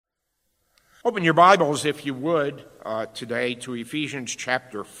Open your Bibles, if you would, today to Ephesians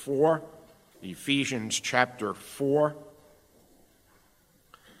chapter 4. Ephesians chapter 4.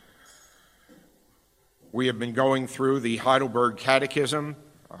 We have been going through the Heidelberg Catechism,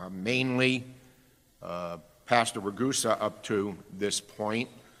 mainly Pastor Ragusa up to this point.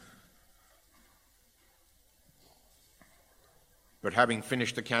 But having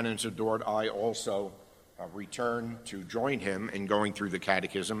finished the Canons of Dort, I also return to join him in going through the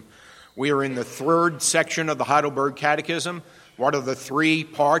Catechism. We are in the third section of the Heidelberg Catechism. What are the three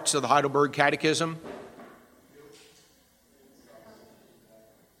parts of the Heidelberg Catechism?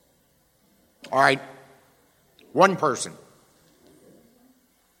 All right, one person.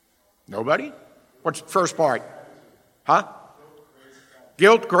 Nobody? What's the first part? Huh?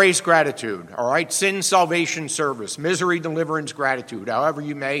 Guilt, grace, gratitude. All right, sin, salvation, service. Misery, deliverance, gratitude. However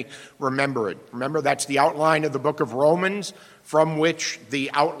you may remember it. Remember, that's the outline of the book of Romans, from which the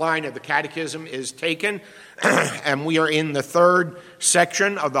outline of the Catechism is taken. And we are in the third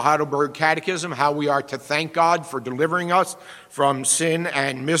section of the Heidelberg Catechism, how we are to thank God for delivering us from sin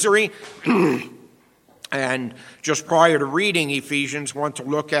and misery. And just prior to reading Ephesians, want to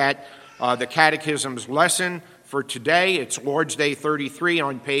look at the Catechism's lesson for today. It's Lord's Day 33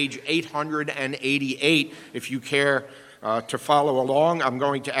 on page 888. If you care to follow along, I'm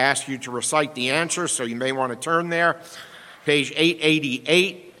going to ask you to recite the answer, so you may want to turn there. Page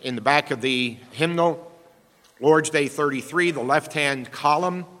 888 in the back of the hymnal, Lord's Day 33, the left-hand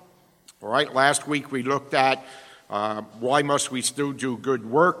column. All right, last week we looked at why must we still do good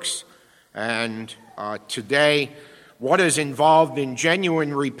works, and today, what is involved in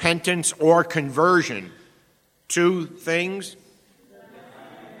genuine repentance or conversion? Two things.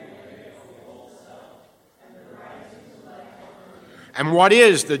 And what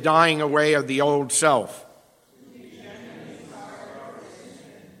is the dying away of the old self?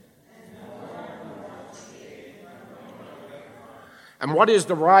 And what is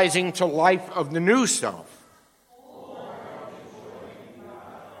the rising to life of the new self?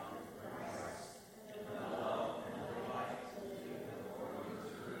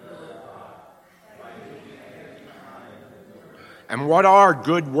 And what are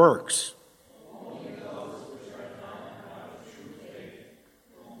good works?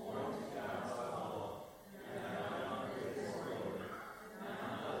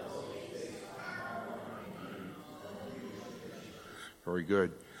 Very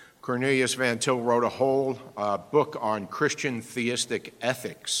good. Cornelius Van Til wrote a whole book on Christian theistic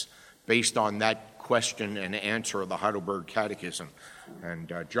ethics based on that question and answer of the Heidelberg Catechism.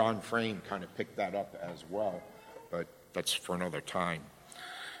 And John Frame kind of picked that up as well, but that's for another time.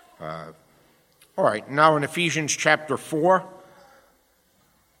 All right, now in Ephesians chapter 4,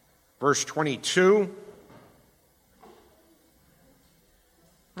 verse 22.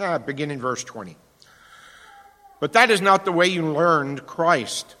 Begin in verse 20. But that is not the way you learned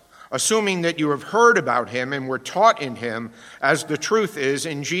Christ, assuming that you have heard about him and were taught in him, as the truth is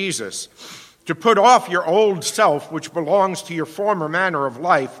in Jesus, to put off your old self, which belongs to your former manner of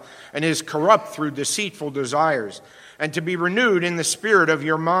life and is corrupt through deceitful desires, and to be renewed in the spirit of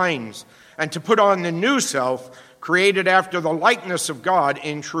your minds, and to put on the new self, created after the likeness of God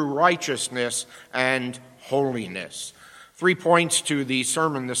in true righteousness and holiness. 3 points to the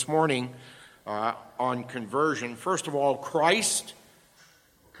sermon this morning on conversion. First of all, Christ,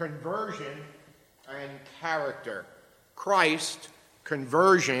 conversion, and character. Christ,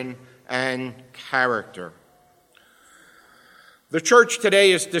 conversion, and character. The church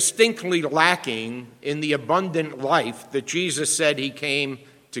today is distinctly lacking in the abundant life that Jesus said he came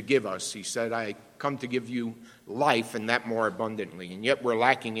to give us. He said, I come to give you life, and that more abundantly, and yet we're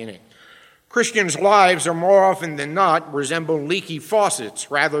lacking in it. Christians' lives are more often than not resemble leaky faucets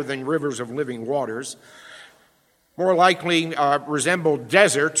rather than rivers of living waters. More likely resemble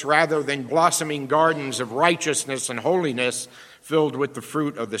deserts rather than blossoming gardens of righteousness and holiness filled with the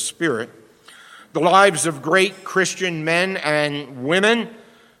fruit of the Spirit. The lives of great Christian men and women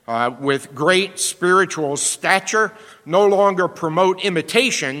with great spiritual stature no longer promote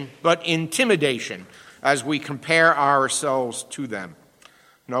imitation, but intimidation as we compare ourselves to them.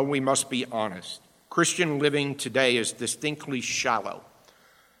 No, we must be honest. Christian living today is distinctly shallow,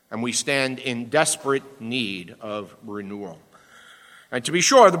 and we stand in desperate need of renewal. And to be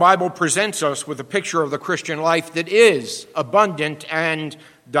sure, the Bible presents us with a picture of the Christian life that is abundant and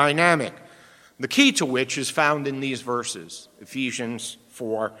dynamic, the key to which is found in these verses, Ephesians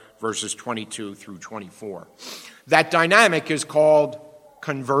 4, verses 22 through 24. That dynamic is called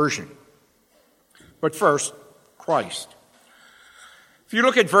conversion. But first, Christ. If you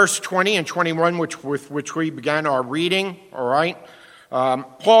look at verse 20 and 21, with which we began our reading, all right,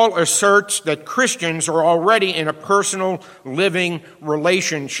 Paul asserts that Christians are already in a personal, living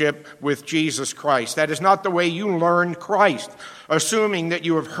relationship with Jesus Christ. That is not the way you learned Christ, assuming that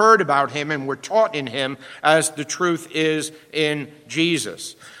you have heard about him and were taught in him as the truth is in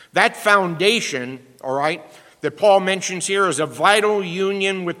Jesus. That foundation, all right, that Paul mentions here is a vital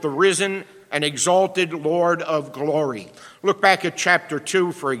union with the risen and exalted Lord of glory. Look back at chapter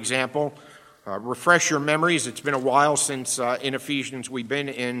 2, for example. Refresh your memories. It's been a while since in Ephesians we've been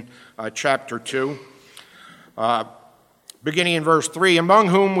in chapter 2. Beginning in verse 3, among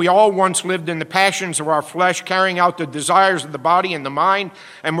whom we all once lived in the passions of our flesh, carrying out the desires of the body and the mind,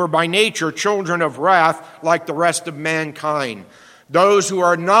 and were by nature children of wrath like the rest of mankind. Those who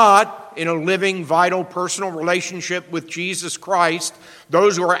are not in a living, vital, personal relationship with Jesus Christ,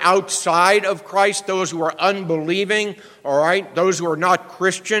 those who are outside of Christ, those who are unbelieving, all right, those who are not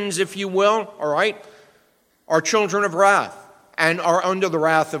Christians, if you will, all right, are children of wrath and are under the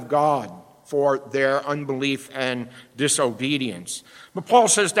wrath of God for their unbelief and disobedience. But Paul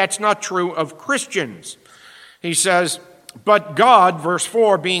says that's not true of Christians. He says, but God, verse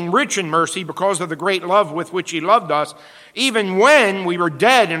 4, being rich in mercy because of the great love with which he loved us, even when we were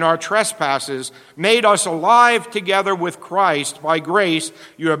dead in our trespasses, made us alive together with Christ. By grace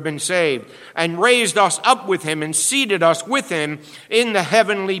you have been saved, and raised us up with him and seated us with him in the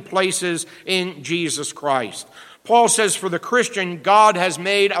heavenly places in Jesus Christ. Paul says for the Christian, God has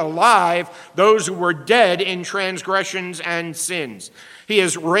made alive those who were dead in transgressions and sins. He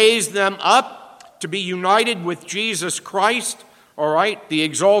has raised them up to be united with Jesus Christ, all right, the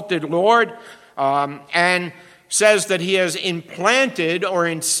exalted Lord, and says that he has implanted or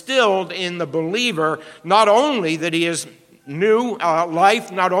instilled in the believer not only that he is new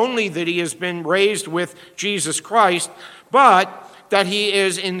life, not only that he has been raised with Jesus Christ, but that he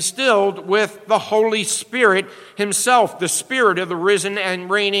is instilled with the Holy Spirit himself, the Spirit of the risen and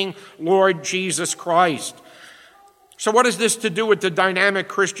reigning Lord Jesus Christ. So what has this to do with the dynamic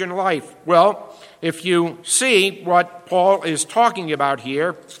Christian life? Well, if you see what Paul is talking about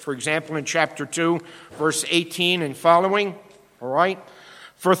here, for example, in chapter 2, verse 18 and following, all right?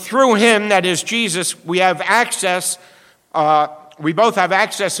 For through him, that is Jesus, we have access, we both have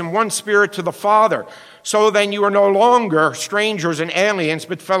access in one Spirit to the Father. So then you are no longer strangers and aliens,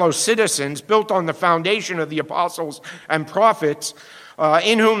 but fellow citizens, built on the foundation of the apostles and prophets,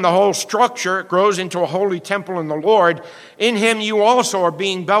 in whom the whole structure grows into a holy temple in the Lord. In him you also are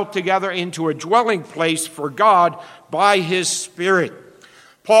being built together into a dwelling place for God by his Spirit.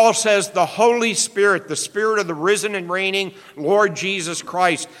 Paul says the Holy Spirit, the Spirit of the risen and reigning Lord Jesus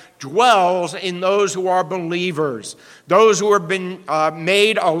Christ, dwells in those who are believers, those who have been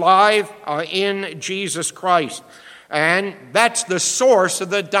made alive in Jesus Christ. And that's the source of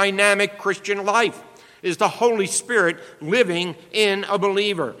the dynamic Christian life, is the Holy Spirit living in a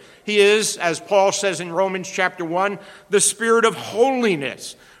believer. He is, as Paul says in Romans chapter 1, the Spirit of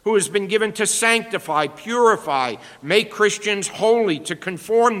holiness, who has been given to sanctify, purify, make Christians holy, to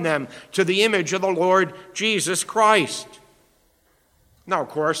conform them to the image of the Lord Jesus Christ. Now, of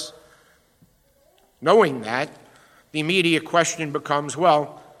course, knowing that, the immediate question becomes,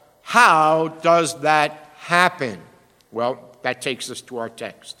 well, how does that happen? Well, that takes us to our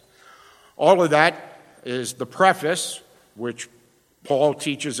text. All of that is the preface, which Paul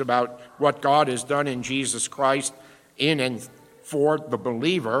teaches about what God has done in Jesus Christ in and for the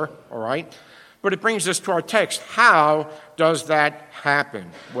believer, all right? But it brings us to our text. How does that happen?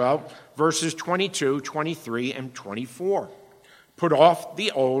 Well, verses 22, 23, and 24. Put off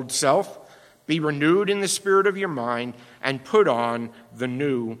the old self, be renewed in the spirit of your mind, and put on the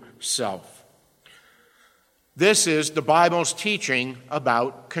new self. This is the Bible's teaching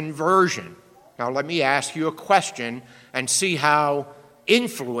about conversion. Now, let me ask you a question and see how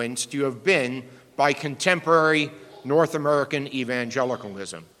influenced you have been by contemporary North American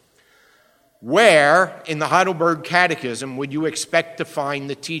evangelicalism. Where in the Heidelberg Catechism would you expect to find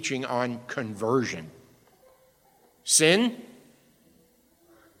the teaching on conversion? Sin?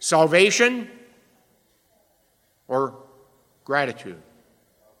 Salvation? Or gratitude?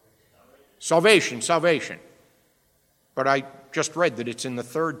 Salvation. But I just read that it's in the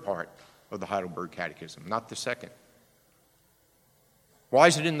third part of the Heidelberg Catechism, not the second. Why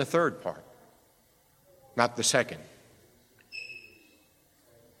is it in the third part, not the second?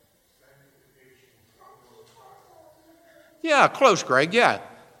 Yeah, close, Greg, yeah.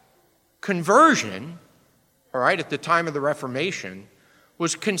 Conversion, all right, at the time of the Reformation,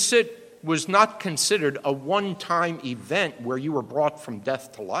 was not considered a one-time event where you were brought from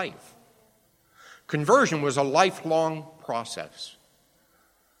death to life. Conversion was a lifelong process.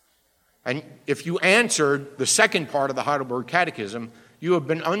 And if you answered the second part of the Heidelberg Catechism, you have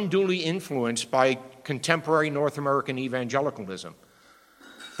been unduly influenced by contemporary North American evangelicalism.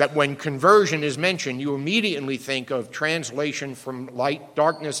 That when conversion is mentioned, you immediately think of translation from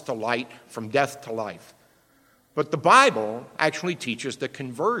darkness to light, from death to life. But the Bible actually teaches that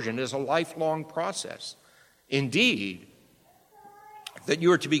conversion is a lifelong process. Indeed, that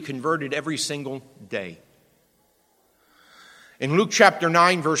you are to be converted every single day. In Luke chapter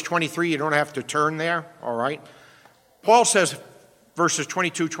 9, verse 23, you don't have to turn there, all right? Paul says, verses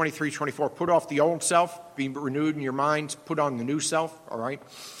 22, 23, 24, put off the old self, be renewed in your minds, put on the new self, all right?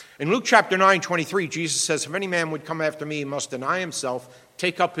 In Luke chapter 9, 23, Jesus says, if any man would come after me, he must deny himself,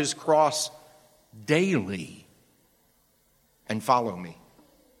 take up his cross daily, and follow me.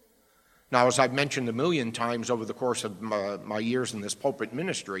 Now, as I've mentioned a million times over the course of my years in this pulpit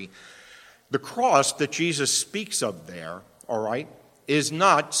ministry, the cross that Jesus speaks of there, all right, is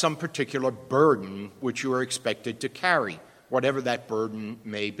not some particular burden which you are expected to carry, whatever that burden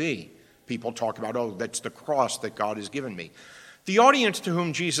may be. People talk about, oh, that's the cross that God has given me. The audience to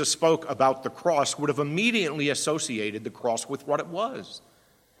whom Jesus spoke about the cross would have immediately associated the cross with what it was.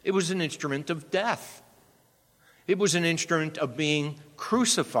 It was an instrument of death. It was an instrument of being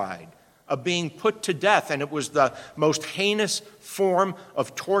crucified, of being put to death, and it was the most heinous form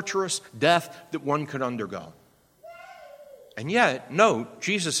of torturous death that one could undergo. And yet, note,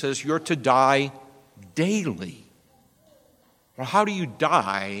 Jesus says you're to die daily. Well, how do you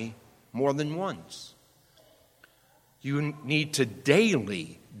die more than once? You need to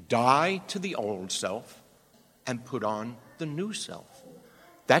daily die to the old self and put on the new self.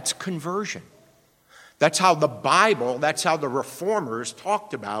 That's conversion. That's how the Bible, that's how the reformers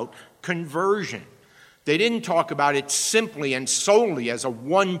talked about conversion. They didn't talk about it simply and solely as a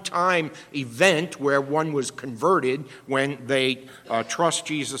one-time event where one was converted when they trust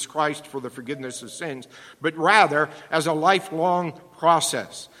Jesus Christ for the forgiveness of sins, but rather as a lifelong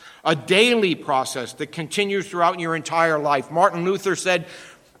process, a daily process that continues throughout your entire life. Martin Luther said,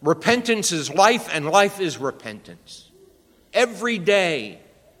 repentance is life and life is repentance. Every day.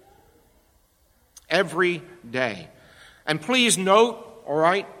 Every day. And please note, all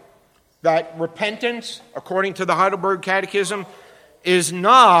right, that repentance, according to the Heidelberg Catechism, is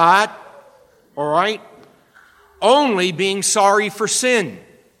not, all right, only being sorry for sin.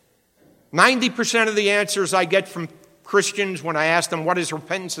 90% of the answers I get from Christians when I ask them, what is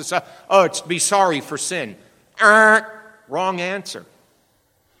repentance? It's, it's to be sorry for sin. Wrong answer.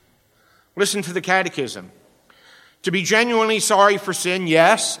 Listen to the Catechism. To be genuinely sorry for sin,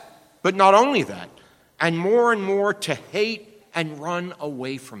 yes, but not only that. And more to hate and run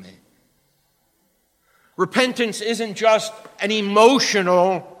away from it. Repentance isn't just an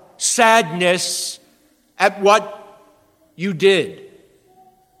emotional sadness at what you did.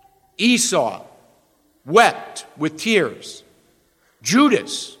 Esau wept with tears.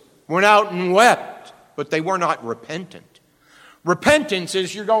 Judas went out and wept, but they were not repentant. Repentance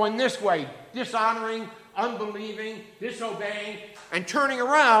is you're going this way, dishonoring, unbelieving, disobeying, and turning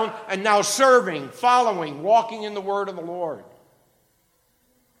around and now serving, following, walking in the word of the Lord.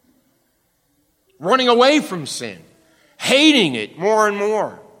 Running away from sin, hating it more and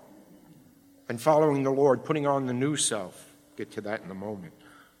more, and following the Lord, putting on the new self. Get to that in a moment,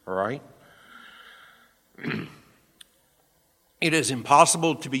 all right? It is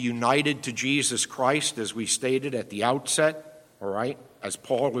impossible to be united to Jesus Christ, as we stated at the outset, all right, as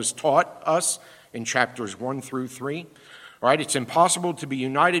Paul has taught us in chapters 1 through 3. All right, it's impossible to be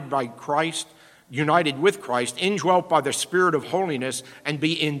united with Christ, indwelt by the Spirit of holiness, and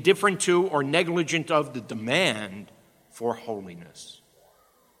be indifferent to or negligent of the demand for holiness.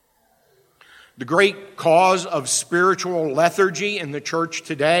 The great cause of spiritual lethargy in the church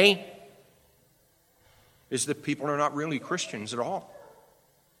today is that people are not really Christians at all.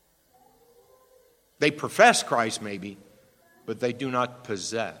 They profess Christ maybe, but they do not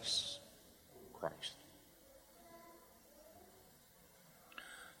possess Christ.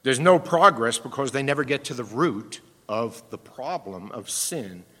 There's no progress because they never get to the root of the problem of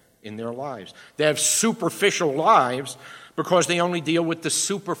sin in their lives. They have superficial lives because they only deal with the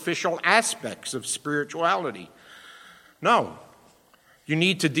superficial aspects of spirituality. No, you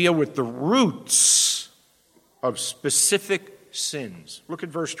need to deal with the roots of specific sins. Look at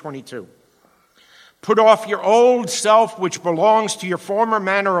verse 22. Put off your old self, which belongs to your former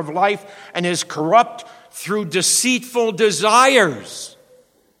manner of life and is corrupt through deceitful desires.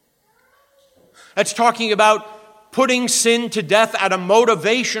 That's talking about putting sin to death at a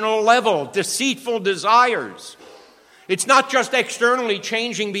motivational level, deceitful desires. It's not just externally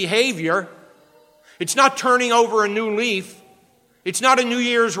changing behavior. It's not turning over a new leaf. It's not a New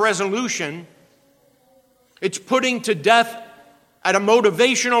Year's resolution. It's putting to death at a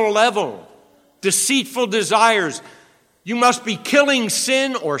motivational level, deceitful desires. You must be killing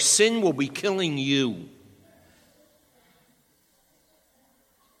sin or sin will be killing you.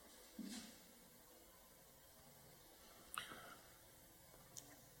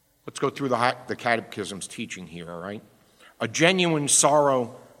 Let's go through the Catechism's teaching here, all right? A genuine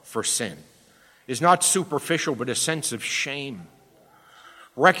sorrow for sin is not superficial, but a sense of shame.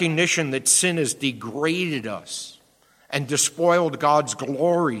 Recognition that sin has degraded us and despoiled God's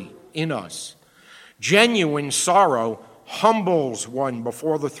glory in us. Genuine sorrow humbles one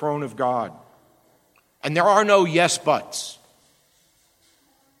before the throne of God. And there are no yes buts.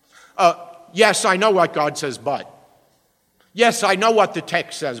 Yes, I know what God says, but. Yes, I know what the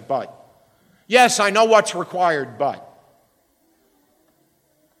text says, but. Yes, I know what's required, but.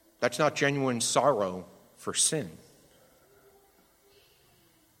 That's not genuine sorrow for sin.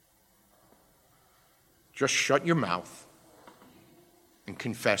 Just shut your mouth and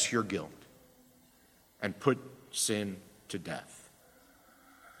confess your guilt and put sin to death.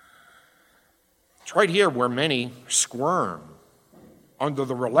 It's right here where many squirm under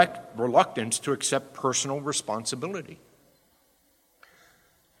the reluctance to accept personal responsibility.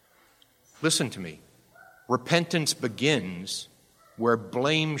 Listen to me. Repentance begins where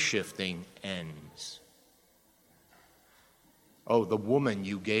blame shifting ends. Oh, the woman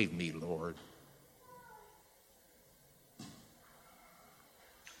you gave me, Lord.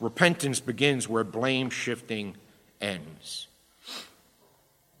 Repentance begins where blame shifting ends.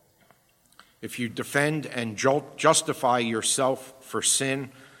 If you defend and justify yourself for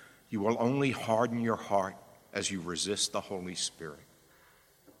sin, you will only harden your heart as you resist the Holy Spirit.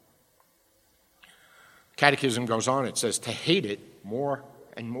 Catechism goes on, it says, to hate it more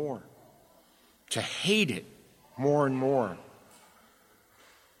and more. To hate it more and more.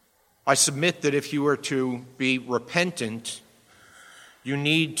 I submit that if you were to be repentant, you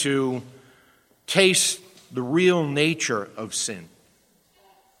need to taste the real nature of sin,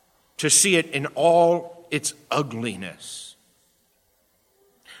 to see it in all its ugliness,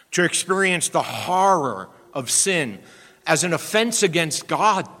 to experience the horror of sin as an offense against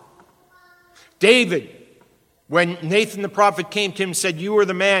God. David, when Nathan the prophet came to him and said, you are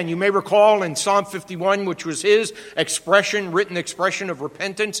the man, you may recall in Psalm 51, which was his expression, written expression of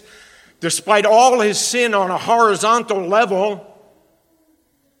repentance, despite all his sin on a horizontal level,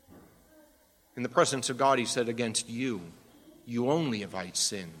 in the presence of God, he said, against you only have I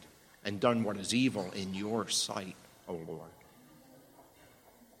sinned and done what is evil in your sight, O Lord.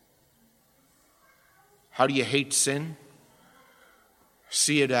 How do you hate sin?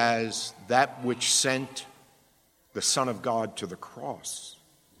 See it as that which sent the Son of God to the cross.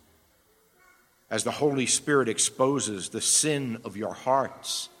 As the Holy Spirit exposes the sin of your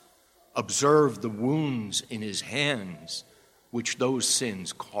hearts, observe the wounds in his hands which those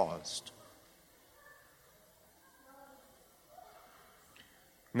sins caused.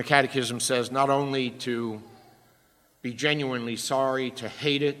 And the Catechism says not only to be genuinely sorry, to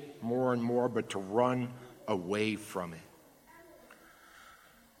hate it more and more, but to run away from it.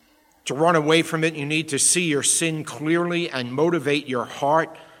 To run away from it, you need to see your sin clearly and motivate your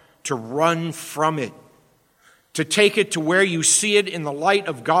heart to run from it. To take it to where you see it in the light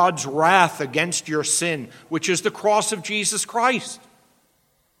of God's wrath against your sin, which is the cross of Jesus Christ.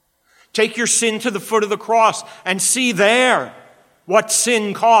 Take your sin to the foot of the cross and see there what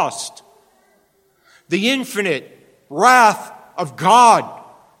sin cost. The infinite wrath of God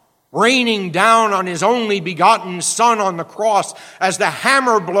raining down on his only begotten Son on the cross as the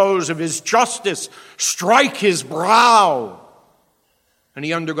hammer blows of his justice strike his brow, and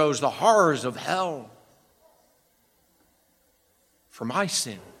he undergoes the horrors of hell for my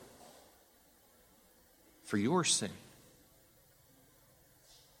sin, for your sin.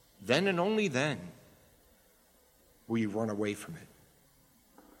 Then and only then will you run away from it.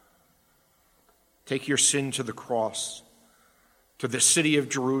 Take your sin to the cross, to the city of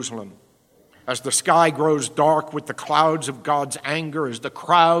Jerusalem. As the sky grows dark with the clouds of God's anger, as the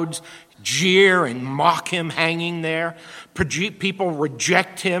crowds jeer and mock him hanging there, people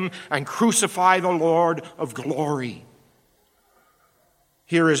reject him and crucify the Lord of glory.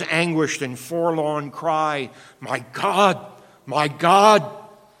 Hear his anguished and forlorn cry, my God,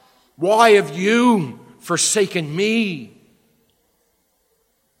 why have you forsaken me?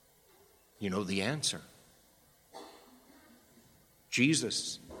 You know the answer.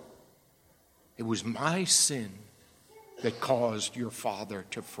 Jesus, it was my sin that caused your father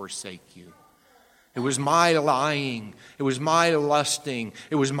to forsake you. It was my lying. It was my lusting.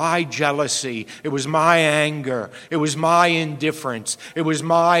 It was my jealousy. It was my anger. It was my indifference. It was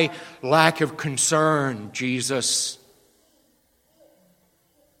my lack of concern, Jesus.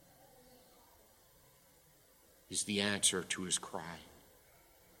 is the answer to his cry.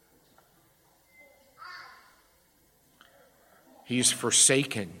 He is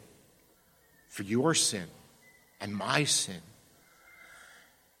forsaken for your sin and my sin.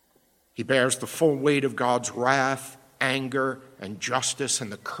 He bears the full weight of God's wrath, anger, and justice,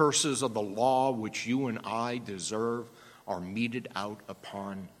 and the curses of the law which you and I deserve are meted out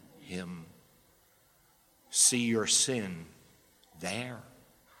upon him. See your sin there.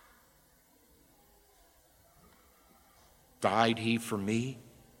 Died he for me,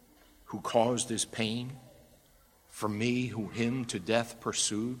 who caused his pain? For me, who him to death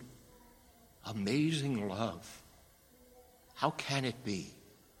pursued? Amazing love. How can it be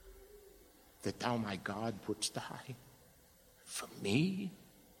that thou, my God, wouldst die for me?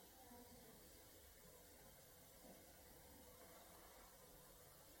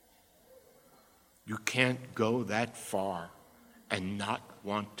 You can't go that far and not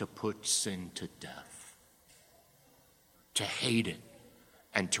want to put sin to death, to hate it,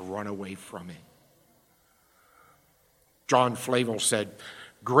 and to run away from it. John Flavel said,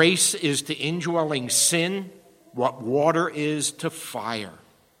 grace is to indwelling sin what water is to fire.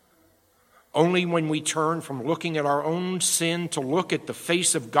 Only when we turn from looking at our own sin to look at the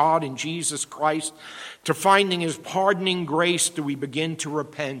face of God in Jesus Christ, to finding his pardoning grace, do we begin to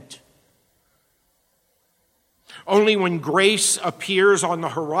repent. Only when grace appears on the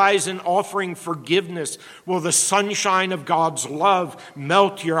horizon offering forgiveness will the sunshine of God's love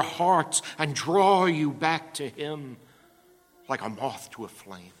melt your hearts and draw you back to him like a moth to a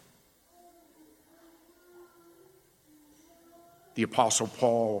flame. The Apostle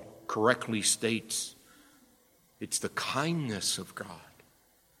Paul correctly states, it's the kindness of God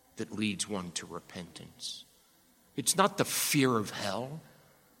that leads one to repentance. It's not the fear of hell.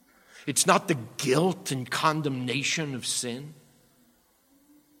 It's not the guilt and condemnation of sin.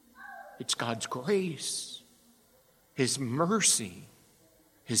 It's God's grace, his mercy,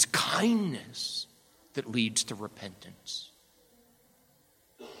 his kindness that leads to repentance.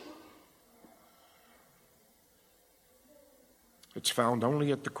 It's found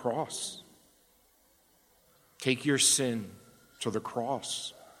only at the cross. Take your sin to the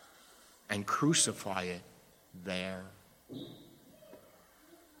cross and crucify it there.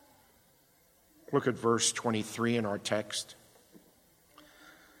 Look at verse 23 in our text.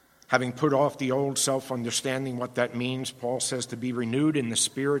 Having put off the old self, understanding what that means, Paul says to be renewed in the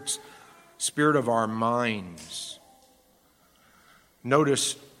spirit of our minds.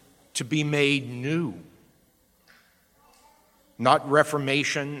 Notice, to be made new. Not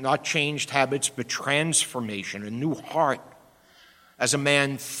reformation, not changed habits, but transformation, a new heart. As a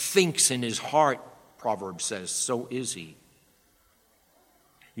man thinks in his heart, Proverbs says, so is he.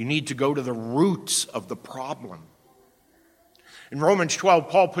 You need to go to the roots of the problem. In Romans 12,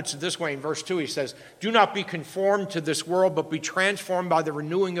 Paul puts it this way in verse 2. He says, do not be conformed to this world, but be transformed by the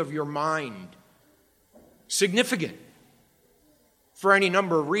renewing of your mind. Significant for any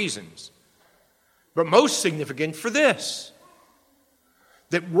number of reasons, but most significant for this,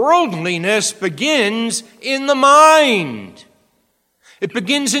 that worldliness begins in the mind. It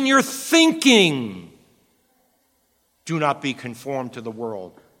begins in your thinking. Do not be conformed to the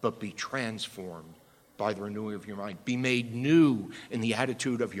world, but be transformed by the renewing of your mind. Be made new in the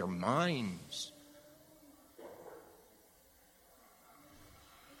attitude of your minds.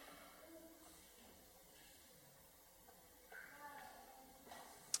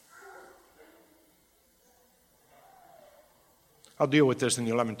 I'll deal with this in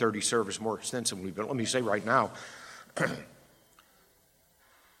the 11:30 service more extensively, but let me say right now,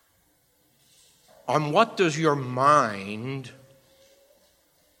 on what does your mind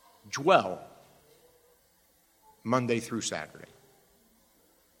dwell Monday through Saturday?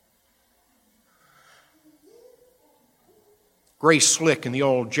 Grace Slick in the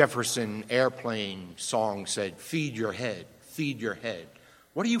old Jefferson Airplane song said, feed your head, feed your head.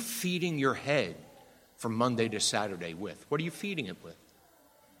 What are you feeding your head from Monday to Saturday with? What are you feeding it with?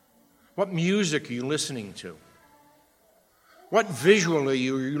 What music are you listening to? What visually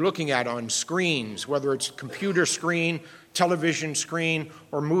are you looking at on screens, whether it's computer screen, television screen,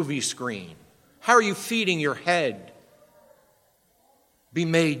 or movie screen? How are you feeding your head? Be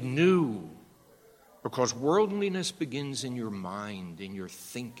made new, because worldliness begins in your mind, in your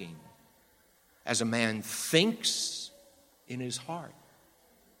thinking. As a man thinks in his heart,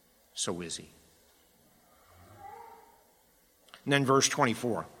 so is he. And then verse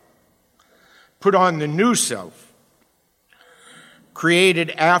 24. Put on the new self,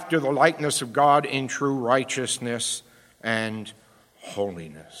 created after the likeness of God in true righteousness and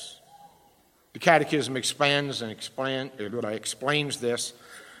holiness. The Catechism explains this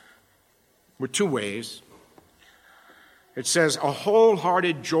with two ways. It says, a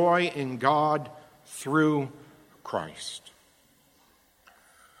wholehearted joy in God through Christ.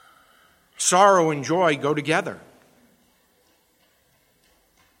 Sorrow and joy go together.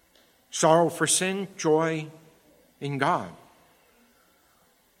 Sorrow for sin, joy in God.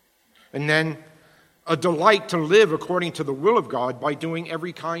 And then a delight to live according to the will of God by doing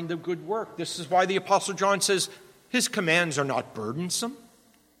every kind of good work. This is why the Apostle John says his commands are not burdensome.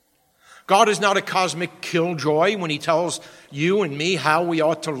 God is not a cosmic killjoy when he tells you and me how we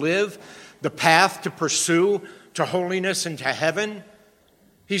ought to live, the path to pursue to holiness and to heaven.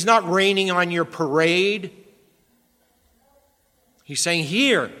 He's not raining on your parade. He's saying,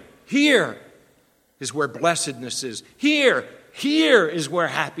 here is where blessedness is. Here is where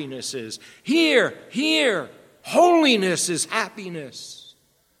happiness is. Here, holiness is happiness.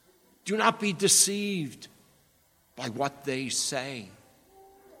 Do not be deceived by what they say.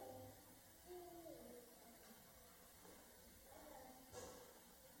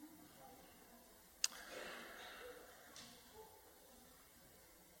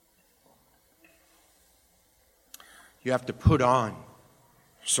 You have to put on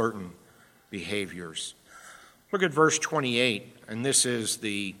certain behaviors. Look at verse 28, and this is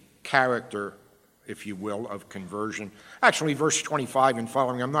the character, if you will, of conversion. Actually, verse 25 and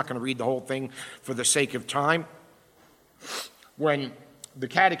following, I'm not going to read the whole thing for the sake of time. When the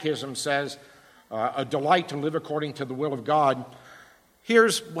Catechism says, a delight to live according to the will of God,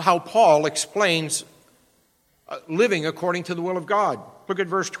 here's how Paul explains living according to the will of God. Look at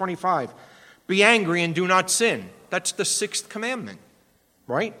verse 25. Be angry and do not sin. That's the sixth commandment,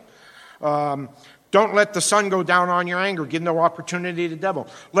 right? Don't let the sun go down on your anger. Give no opportunity to the devil.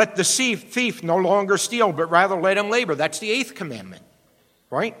 Let the thief no longer steal, but rather let him labor. That's the eighth commandment,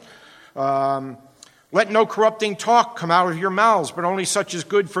 right? Let no corrupting talk come out of your mouths, but only such as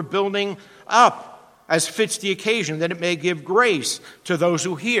good for building up, as fits the occasion, that it may give grace to those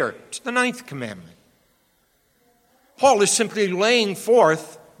who hear. It's the ninth commandment. Paul is simply laying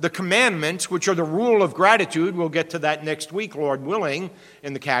forth the commandments, which are the rule of gratitude. We'll get to that next week, Lord willing,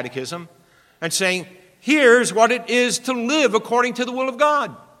 in the Catechism. And saying, here's what it is to live according to the will of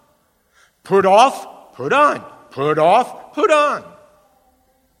God. Put off, put on. Put off, put on.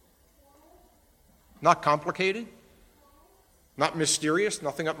 Not complicated. Not mysterious.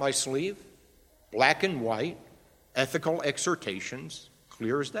 Nothing up my sleeve. Black and white. Ethical exhortations.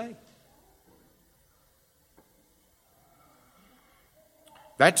 Clear as day.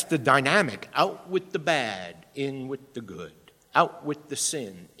 That's the dynamic. Out with the bad, in with the good. Out with the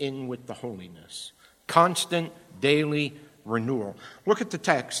sin, in with the holiness. Constant, daily renewal. Look at the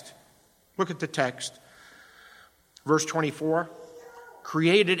text. Look at the text. Verse 24.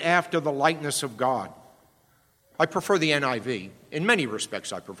 Created after the likeness of God. I prefer the NIV. In many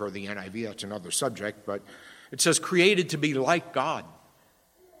respects, I prefer the NIV. That's another subject. But it says created to be like God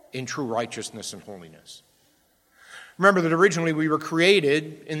in true righteousness and holiness. Remember that originally we were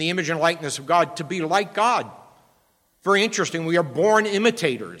created in the image and likeness of God to be like God. Very interesting. We are born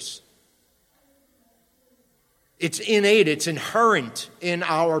imitators. It's innate, it's inherent in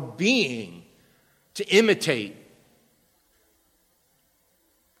our being to imitate.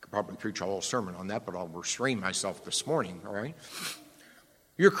 I could probably preach a whole sermon on that, but I'll restrain myself this morning, all right?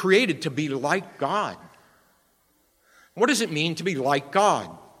 You're created to be like God. What does it mean to be like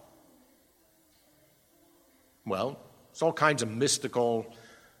God? Well, it's all kinds of mystical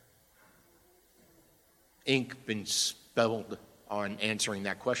ink been spilled on answering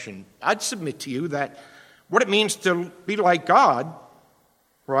that question. I'd submit to you that what it means to be like God,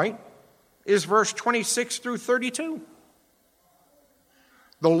 right, is verse 26 through 32.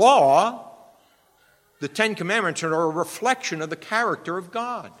 The law, the Ten Commandments, are a reflection of the character of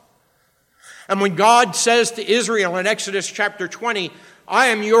God. And when God says to Israel in Exodus chapter 20, I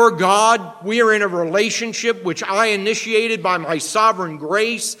am your God. We are in a relationship which I initiated by my sovereign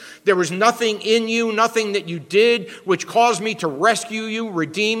grace. There was nothing in you, nothing that you did, which caused me to rescue you,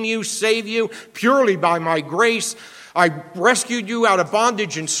 redeem you, save you, purely by my grace. I rescued you out of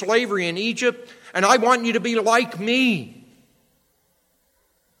bondage and slavery in Egypt, and I want you to be like me.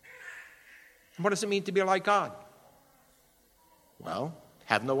 What does it mean to be like God? Well,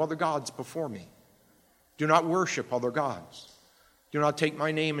 have no other gods before me. Do not worship other gods. Do not take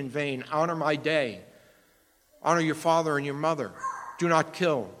my name in vain. Honor my day. Honor your father and your mother. Do not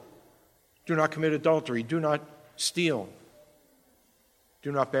kill. Do not commit adultery. Do not steal.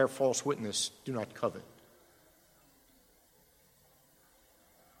 Do not bear false witness. Do not covet.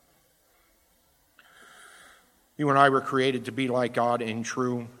 You and I were created to be like God in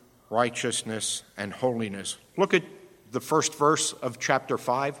true righteousness and holiness. Look at the first verse of chapter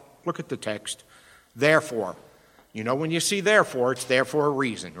 5. Look at the text. Therefore, You know, when you see therefore, it's there for a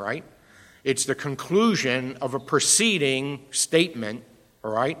reason, right? It's the conclusion of a preceding statement,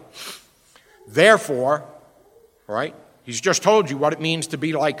 all right? Therefore, all right? He's just told you what it means to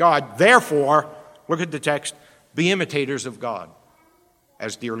be like God. Therefore, look at the text, be imitators of God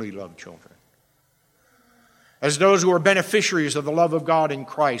as dearly loved children. As those who are beneficiaries of the love of God in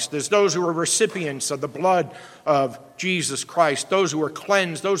Christ, as those who are recipients of the blood of Jesus Christ, those who are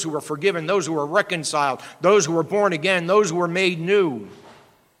cleansed, those who are forgiven, those who are reconciled, those who are born again, those who are made new,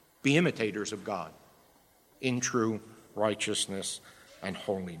 be imitators of God in true righteousness and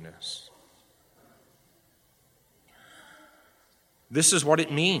holiness. This is what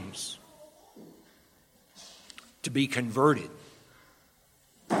it means to be converted,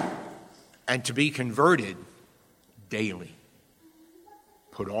 and to be converted daily.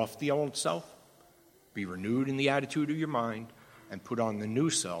 Put off the old self, be renewed in the attitude of your mind, and put on the new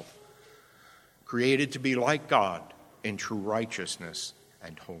self, created to be like God in true righteousness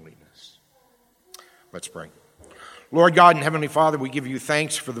and holiness. Let's pray. Lord God and Heavenly Father, we give you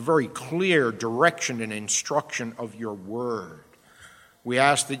thanks for the very clear direction and instruction of your word. We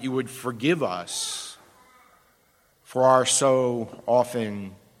ask that you would forgive us for our so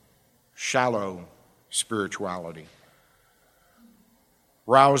often shallow spirituality.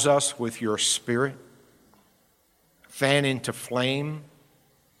 Rouse us with your Spirit. Fan into flame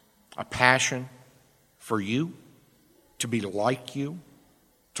a passion for you, to be like you,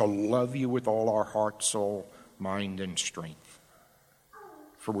 to love you with all our heart, soul, mind, and strength.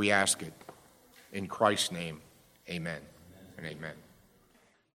 For we ask it in Christ's name, amen and amen.